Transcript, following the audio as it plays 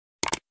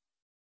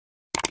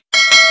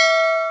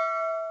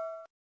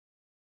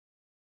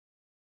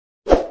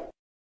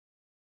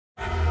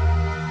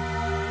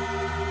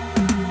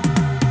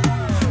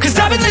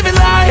I've been living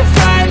life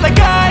right like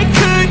I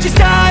could just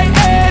die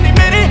any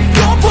minute.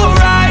 Going for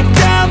a ride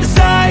down the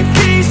side,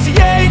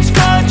 PCH,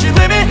 country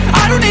limit.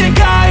 I don't need a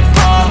guide,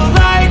 follow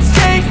lights,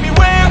 take me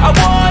where I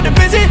wanna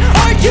visit.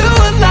 Are you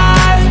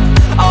alive?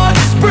 Or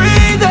just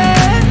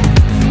breathing?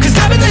 Cause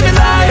I've been living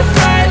life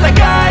right like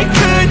I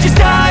could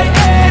just die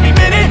any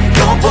minute.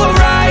 Going for a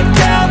ride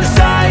down the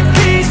side,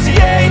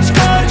 PCH,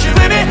 country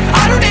limit.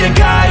 I don't need a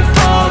guide,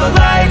 follow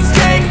lights,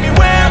 take me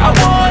where I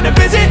wanna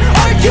visit.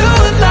 Are you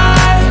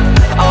alive?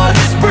 Or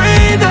just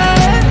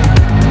breathing?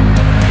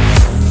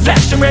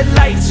 Flashing red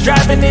lights,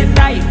 driving at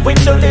night,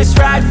 windowless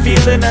ride,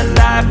 feeling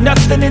alive.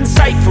 Nothing in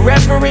sight,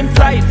 forever in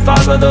flight.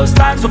 Follow those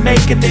lines, we'll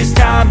make it this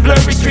time.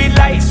 Blurry street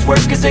lights,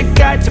 work as a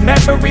guide to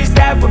memories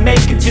that we're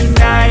making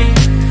tonight.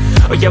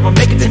 Oh yeah, we'll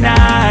make it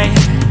tonight.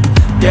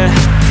 Yeah.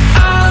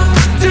 I'll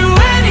do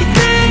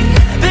anything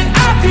that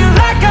I feel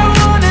like I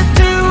wanna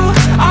do.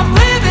 I'm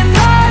living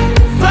life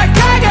like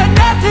I got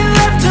nothing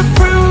left to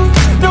prove.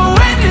 No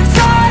end in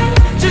sight,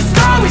 just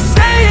always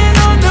staying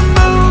on the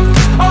move.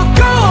 I'll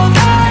go all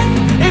night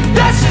if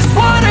that's just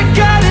what I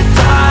gotta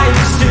do.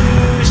 Life's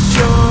too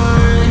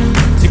short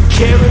to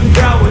care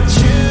about what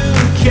you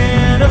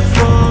can't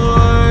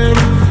afford.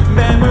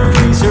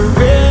 Memories are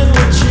in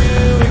what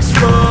you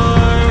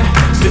explore,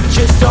 so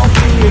just don't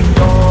be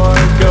ignored.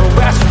 Go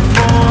ask for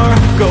more,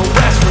 go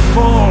ask for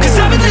more. Cause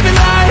I've been living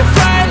life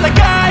right like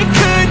I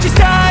could just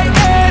die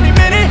any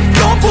minute.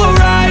 Going for a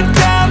ride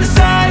down the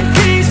side,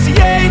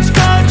 PCH,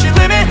 country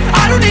limit.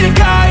 I don't need a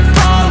guide,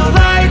 follow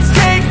lights,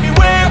 take me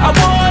where I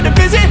wanna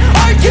visit.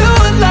 Are you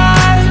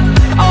alive?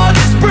 Or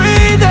just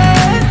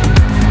breathing?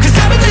 Cause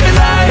I've been living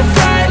life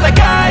right like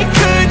I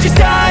could just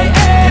die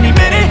any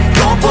minute.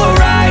 Going for a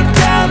ride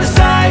down the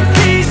side,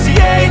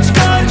 PCH,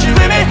 country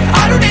limit.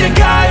 I don't need a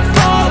guide,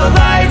 follow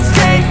lights,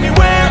 take me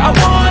where I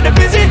wanna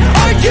visit.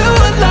 Are you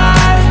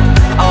alive?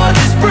 Or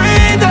just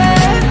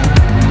breathing?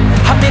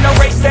 I'm in a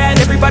race that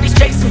everybody's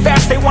chasing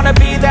fast. They wanna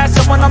be that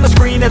someone on the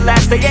screen at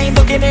last. They ain't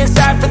looking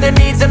inside for their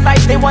needs in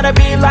life. They wanna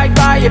be liked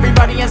by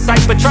everybody in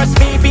sight. But trust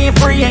me, being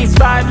free ain't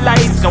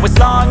spotlights. No, it's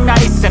long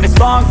nights and it's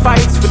long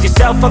fights with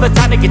yourself all the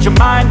time to get your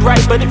mind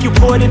right. But if you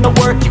put in the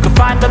work, you can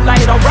find the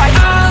light, alright.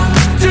 I'll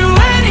do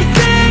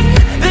anything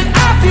that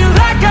I feel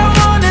like I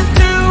wanna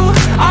do.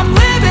 I'm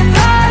living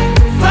life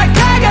like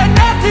I got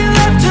nothing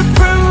left to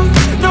prove.